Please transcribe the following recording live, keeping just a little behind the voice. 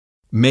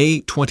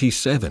May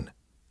 27.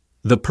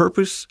 The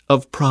Purpose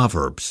of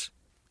Proverbs.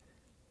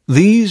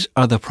 These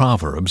are the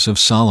Proverbs of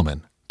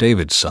Solomon,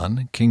 David's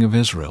son, king of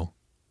Israel.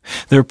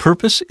 Their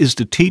purpose is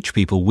to teach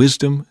people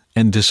wisdom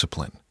and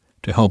discipline,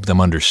 to help them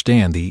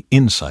understand the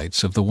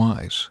insights of the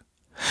wise.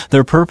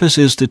 Their purpose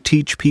is to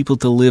teach people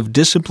to live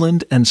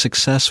disciplined and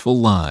successful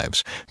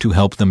lives, to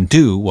help them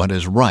do what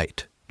is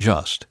right,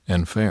 just,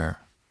 and fair.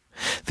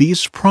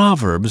 These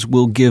proverbs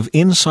will give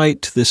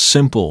insight to the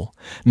simple,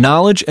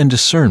 knowledge and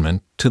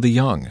discernment to the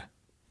young.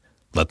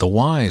 Let the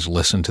wise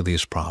listen to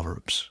these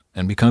proverbs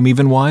and become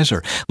even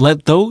wiser.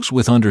 Let those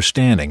with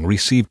understanding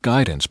receive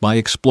guidance by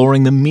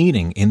exploring the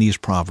meaning in these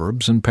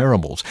proverbs and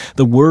parables,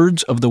 the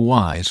words of the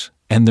wise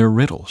and their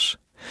riddles.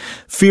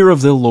 Fear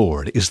of the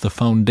Lord is the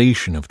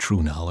foundation of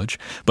true knowledge,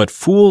 but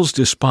fools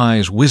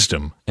despise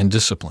wisdom and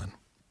discipline.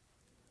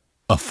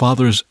 A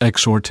father's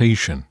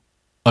exhortation.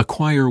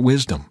 Acquire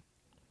wisdom.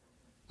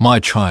 My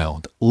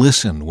child,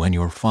 listen when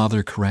your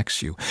father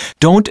corrects you.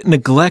 Don't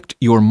neglect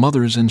your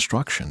mother's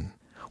instruction.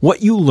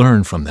 What you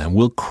learn from them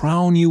will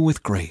crown you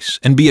with grace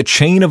and be a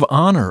chain of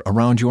honor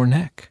around your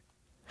neck.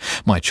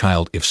 My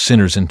child, if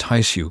sinners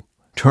entice you,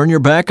 turn your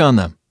back on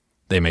them.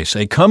 They may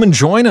say, "Come and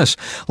join us.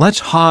 Let's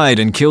hide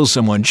and kill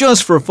someone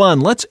just for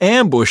fun. Let's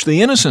ambush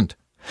the innocent.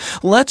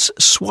 Let's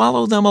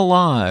swallow them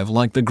alive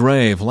like the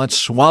grave. Let's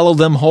swallow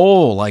them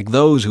whole like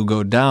those who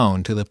go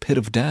down to the pit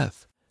of death.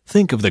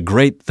 Think of the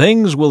great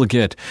things we'll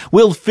get.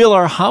 We'll fill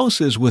our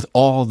houses with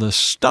all the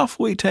stuff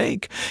we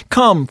take.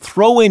 Come,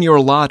 throw in your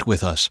lot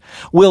with us.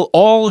 We'll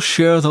all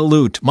share the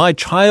loot. My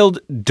child,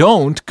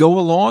 don't go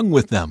along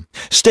with them.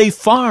 Stay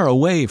far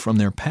away from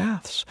their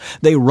paths.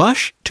 They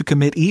rush to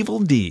commit evil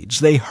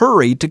deeds. They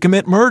hurry to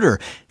commit murder.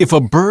 If a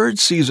bird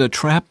sees a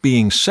trap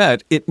being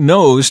set, it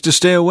knows to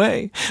stay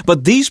away.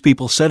 But these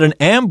people set an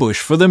ambush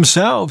for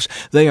themselves.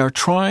 They are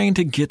trying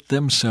to get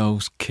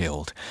themselves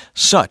killed.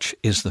 Such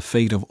is the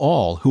fate of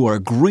all who are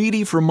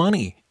greedy for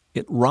money.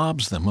 It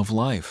robs them of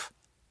life.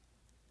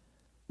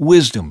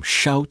 Wisdom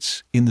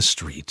shouts in the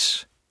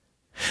streets.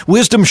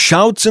 Wisdom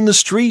shouts in the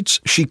streets.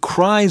 She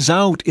cries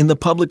out in the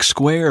public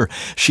square.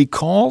 She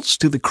calls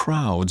to the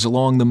crowds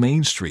along the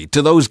main street,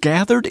 to those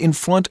gathered in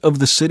front of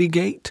the city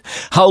gate.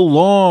 How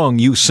long,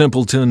 you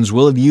simpletons,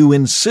 will you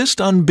insist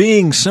on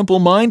being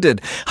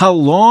simple-minded? How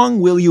long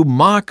will you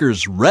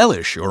mockers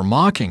relish your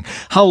mocking?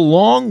 How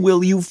long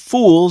will you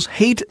fools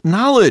hate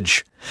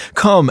knowledge?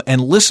 Come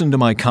and listen to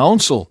my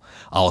counsel.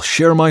 I'll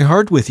share my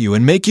heart with you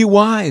and make you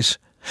wise.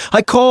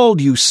 I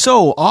called you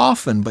so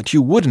often, but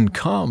you wouldn't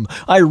come.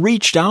 I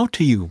reached out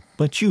to you,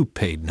 but you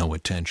paid no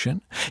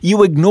attention.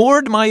 You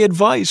ignored my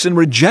advice and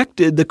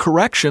rejected the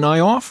correction I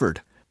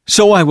offered.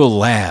 So I will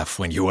laugh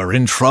when you are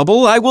in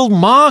trouble. I will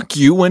mock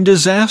you when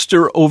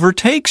disaster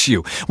overtakes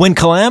you, when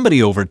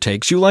calamity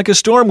overtakes you like a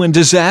storm, when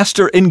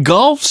disaster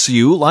engulfs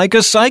you like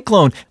a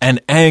cyclone,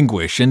 and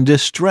anguish and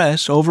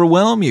distress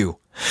overwhelm you.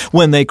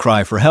 When they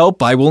cry for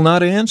help, I will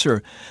not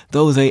answer.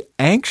 Though they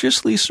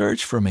anxiously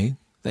search for me,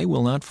 they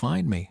will not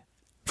find me.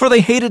 For they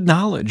hated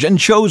knowledge and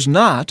chose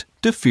not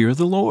to fear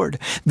the Lord.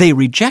 They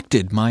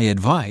rejected my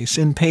advice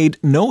and paid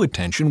no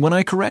attention when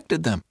I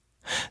corrected them.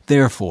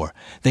 Therefore,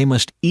 they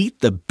must eat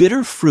the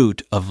bitter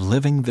fruit of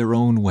living their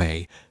own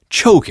way,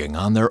 choking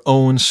on their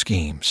own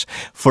schemes.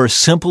 For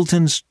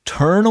simpletons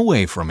turn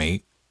away from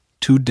me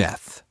to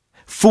death.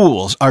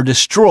 Fools are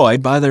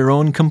destroyed by their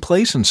own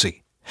complacency.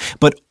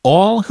 But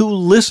all who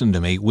listen to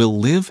me will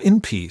live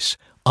in peace,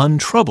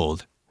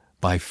 untroubled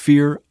by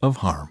fear of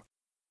harm.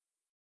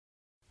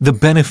 The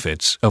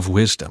benefits of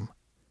wisdom.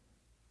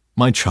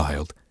 My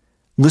child,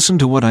 listen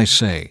to what I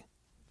say,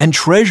 and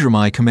treasure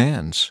my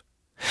commands.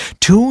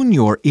 Tune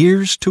your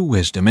ears to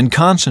wisdom and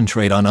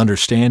concentrate on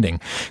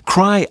understanding.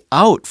 Cry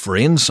out for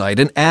insight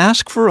and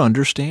ask for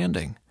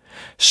understanding.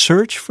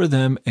 Search for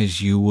them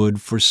as you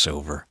would for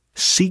silver.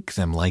 Seek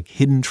them like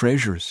hidden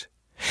treasures.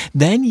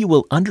 Then you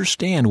will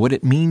understand what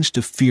it means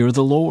to fear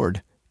the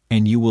Lord,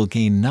 and you will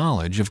gain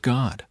knowledge of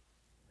God.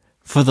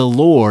 For the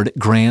Lord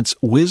grants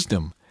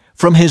wisdom.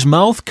 From his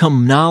mouth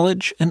come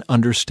knowledge and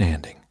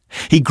understanding.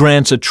 He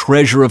grants a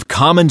treasure of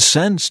common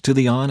sense to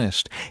the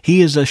honest. He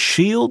is a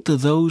shield to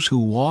those who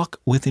walk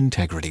with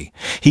integrity.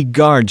 He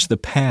guards the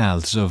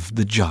paths of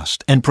the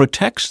just and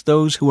protects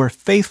those who are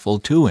faithful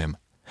to him.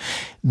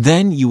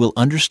 Then you will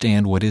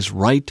understand what is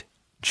right,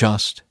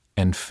 just,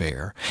 and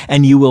fair,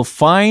 and you will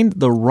find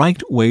the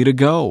right way to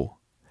go.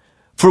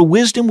 For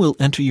wisdom will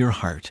enter your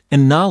heart,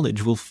 and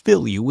knowledge will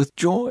fill you with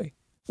joy.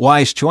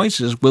 Wise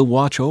choices will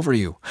watch over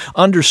you.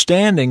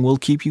 Understanding will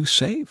keep you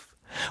safe.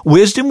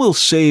 Wisdom will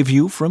save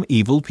you from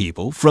evil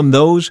people, from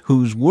those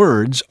whose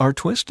words are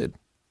twisted.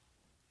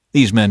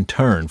 These men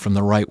turn from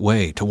the right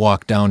way to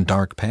walk down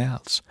dark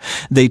paths.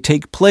 They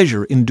take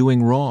pleasure in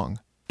doing wrong,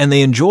 and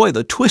they enjoy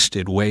the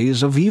twisted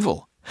ways of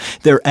evil.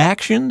 Their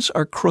actions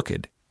are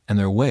crooked, and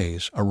their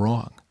ways are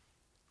wrong.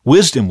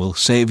 Wisdom will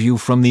save you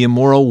from the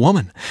immoral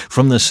woman,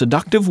 from the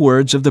seductive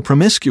words of the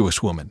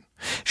promiscuous woman.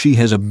 She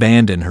has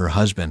abandoned her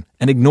husband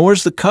and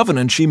ignores the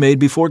covenant she made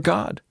before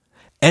God.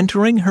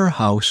 Entering her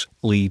house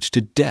leads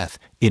to death.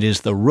 It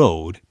is the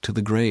road to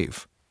the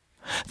grave.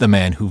 The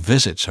man who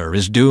visits her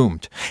is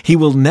doomed. He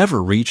will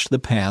never reach the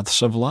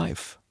paths of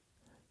life.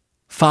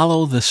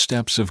 Follow the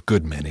steps of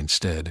good men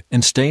instead,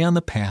 and stay on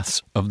the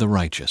paths of the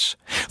righteous.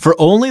 For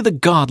only the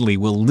godly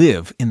will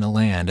live in the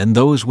land, and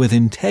those with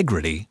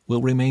integrity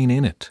will remain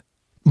in it.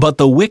 But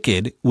the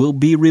wicked will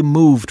be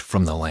removed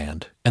from the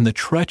land, and the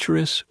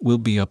treacherous will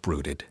be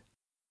uprooted.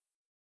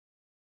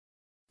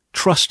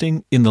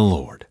 Trusting in the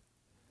Lord.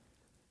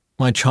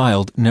 My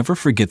child, never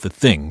forget the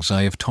things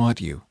I have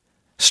taught you.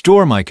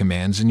 Store my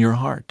commands in your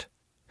heart.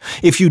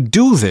 If you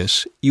do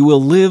this, you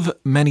will live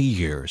many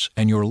years,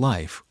 and your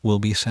life will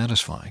be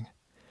satisfying.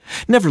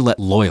 Never let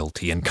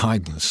loyalty and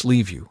kindness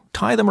leave you.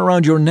 Tie them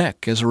around your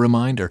neck as a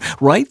reminder.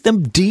 Write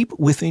them deep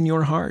within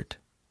your heart.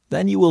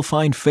 Then you will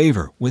find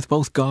favor with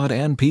both God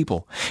and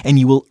people, and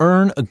you will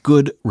earn a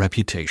good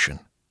reputation.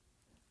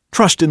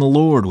 Trust in the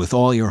Lord with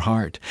all your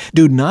heart.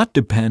 Do not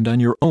depend on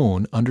your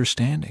own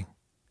understanding.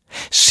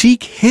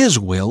 Seek His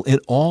will in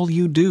all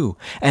you do,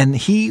 and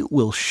He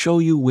will show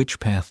you which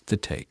path to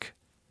take.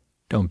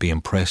 Don't be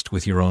impressed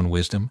with your own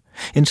wisdom.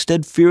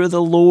 Instead, fear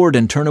the Lord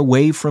and turn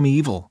away from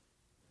evil.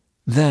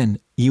 Then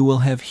you will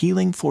have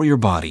healing for your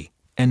body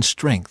and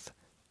strength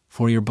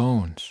for your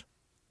bones.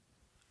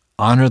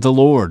 Honor the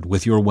Lord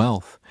with your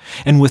wealth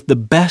and with the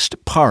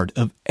best part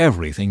of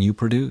everything you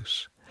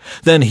produce.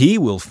 Then He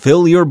will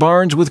fill your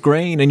barns with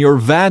grain, and your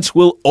vats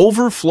will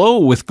overflow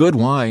with good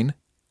wine.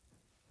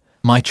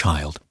 My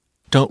child,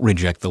 don't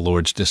reject the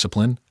Lord's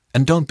discipline,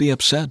 and don't be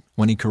upset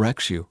when He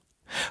corrects you.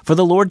 For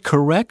the Lord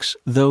corrects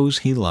those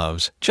He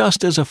loves,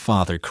 just as a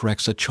father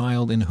corrects a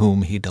child in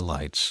whom he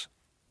delights.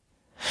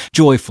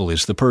 Joyful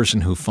is the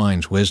person who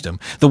finds wisdom,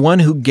 the one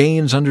who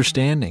gains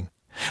understanding.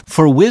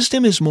 For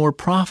wisdom is more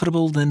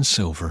profitable than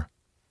silver,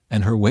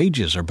 and her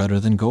wages are better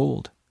than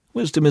gold.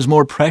 Wisdom is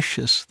more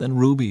precious than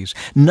rubies.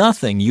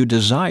 Nothing you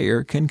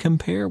desire can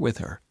compare with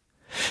her.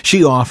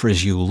 She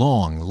offers you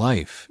long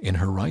life in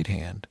her right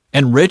hand,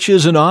 and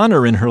riches and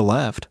honor in her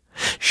left.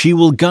 She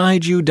will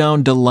guide you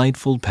down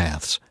delightful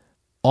paths.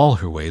 All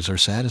her ways are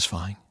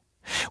satisfying.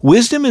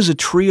 Wisdom is a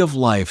tree of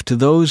life to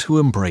those who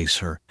embrace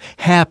her.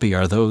 Happy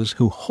are those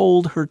who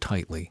hold her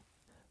tightly.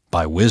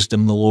 By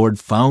wisdom the Lord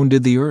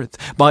founded the earth.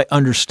 By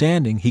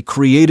understanding He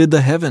created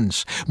the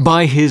heavens.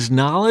 By His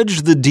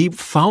knowledge the deep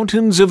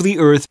fountains of the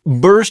earth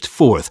burst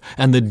forth,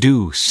 and the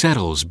dew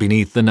settles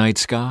beneath the night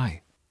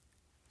sky.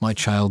 My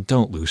child,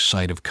 don't lose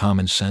sight of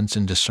common sense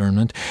and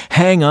discernment.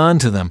 Hang on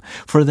to them,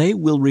 for they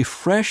will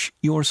refresh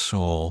your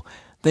soul.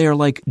 They are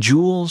like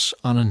jewels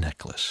on a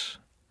necklace.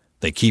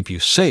 They keep you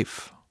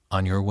safe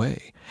on your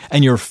way,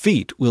 and your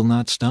feet will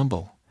not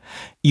stumble.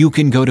 You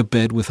can go to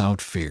bed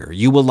without fear.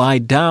 You will lie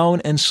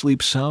down and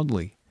sleep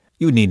soundly.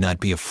 You need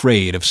not be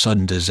afraid of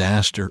sudden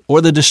disaster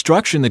or the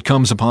destruction that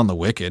comes upon the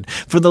wicked,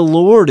 for the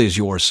Lord is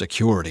your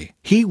security.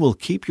 He will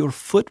keep your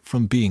foot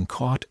from being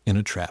caught in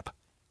a trap.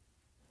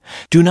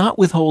 Do not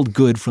withhold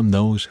good from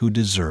those who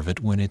deserve it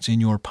when it's in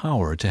your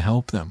power to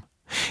help them.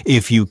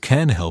 If you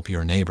can help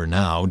your neighbor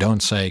now,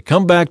 don't say,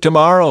 "Come back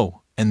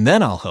tomorrow, and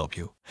then I'll help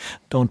you."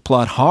 Don't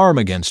plot harm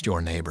against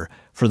your neighbor,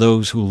 for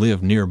those who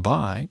live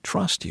nearby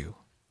trust you.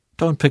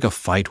 Don't pick a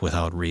fight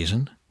without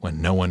reason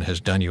when no one has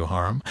done you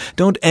harm.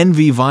 Don't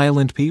envy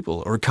violent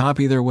people or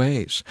copy their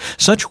ways.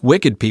 Such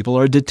wicked people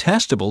are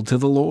detestable to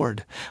the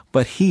Lord,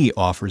 but He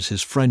offers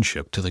His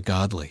friendship to the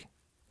godly.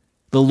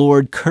 The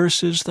Lord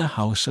curses the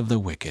house of the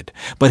wicked,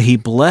 but He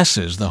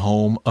blesses the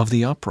home of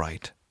the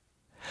upright.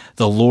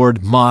 The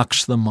Lord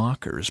mocks the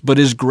mockers, but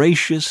is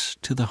gracious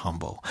to the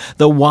humble.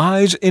 The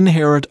wise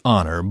inherit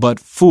honor, but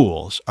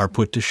fools are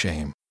put to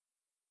shame.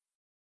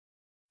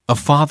 A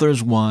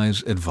father's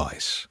wise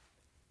advice.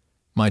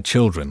 My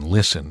children,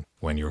 listen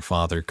when your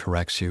father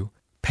corrects you.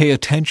 Pay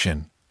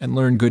attention and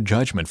learn good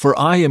judgment, for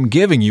I am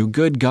giving you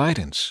good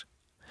guidance.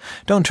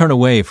 Don't turn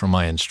away from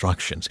my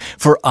instructions,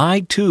 for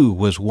I too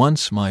was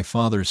once my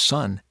father's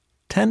son,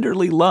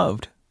 tenderly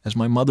loved as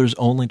my mother's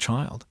only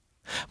child.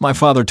 My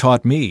father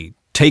taught me,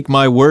 "Take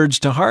my words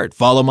to heart,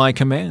 follow my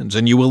commands,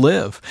 and you will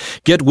live.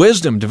 Get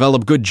wisdom,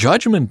 develop good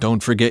judgment,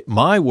 don't forget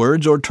my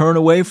words or turn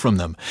away from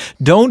them.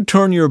 Don't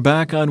turn your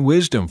back on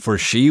wisdom, for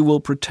she will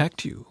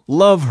protect you.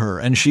 Love her,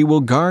 and she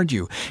will guard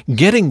you.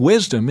 Getting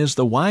wisdom is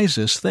the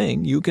wisest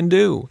thing you can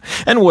do.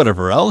 And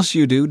whatever else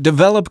you do,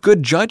 develop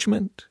good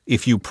judgment.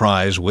 If you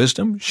prize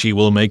wisdom, she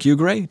will make you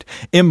great.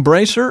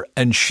 Embrace her,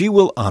 and she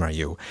will honor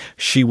you.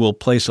 She will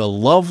place a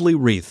lovely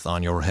wreath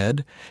on your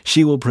head.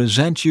 She will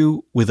present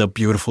you with a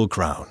beautiful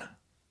crown."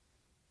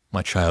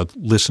 My child,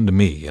 listen to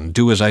me and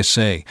do as I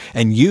say,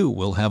 and you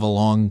will have a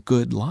long,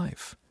 good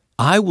life.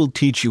 I will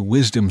teach you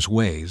wisdom's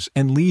ways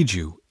and lead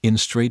you in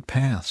straight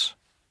paths.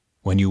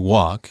 When you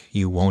walk,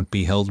 you won't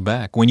be held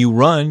back. When you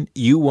run,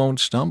 you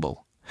won't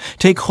stumble.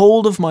 Take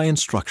hold of my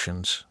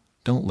instructions.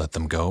 Don't let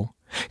them go.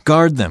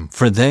 Guard them,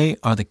 for they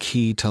are the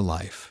key to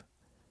life.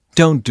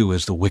 Don't do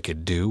as the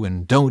wicked do,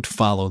 and don't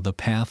follow the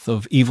path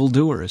of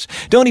evildoers.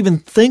 Don't even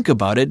think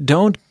about it.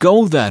 Don't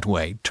go that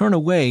way. Turn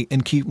away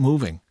and keep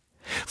moving.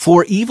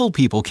 For evil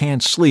people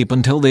can't sleep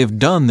until they've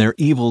done their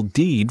evil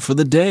deed for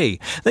the day.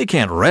 They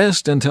can't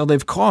rest until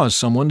they've caused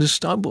someone to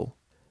stumble.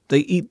 They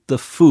eat the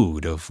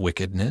food of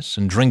wickedness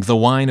and drink the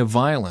wine of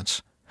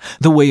violence.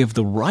 The way of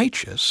the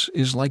righteous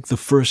is like the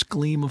first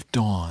gleam of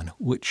dawn,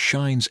 which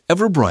shines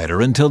ever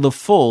brighter until the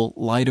full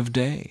light of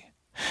day.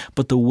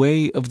 But the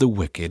way of the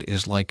wicked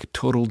is like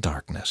total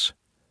darkness.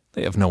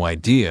 They have no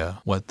idea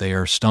what they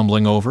are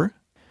stumbling over.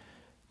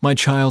 My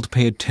child,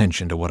 pay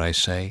attention to what I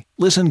say.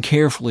 Listen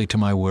carefully to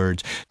my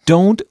words.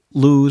 Don't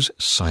lose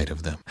sight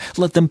of them.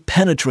 Let them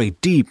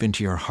penetrate deep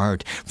into your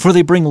heart, for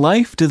they bring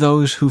life to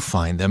those who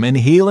find them and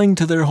healing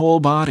to their whole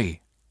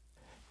body.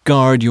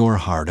 Guard your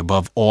heart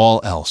above all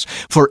else,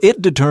 for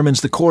it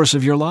determines the course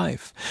of your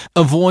life.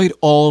 Avoid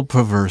all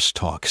perverse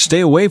talk.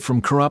 Stay away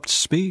from corrupt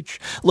speech.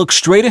 Look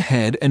straight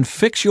ahead and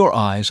fix your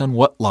eyes on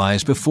what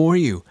lies before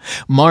you.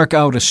 Mark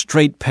out a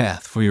straight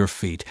path for your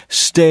feet.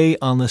 Stay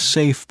on the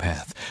safe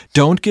path.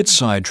 Don't get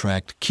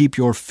sidetracked. Keep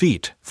your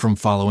feet from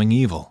following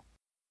evil.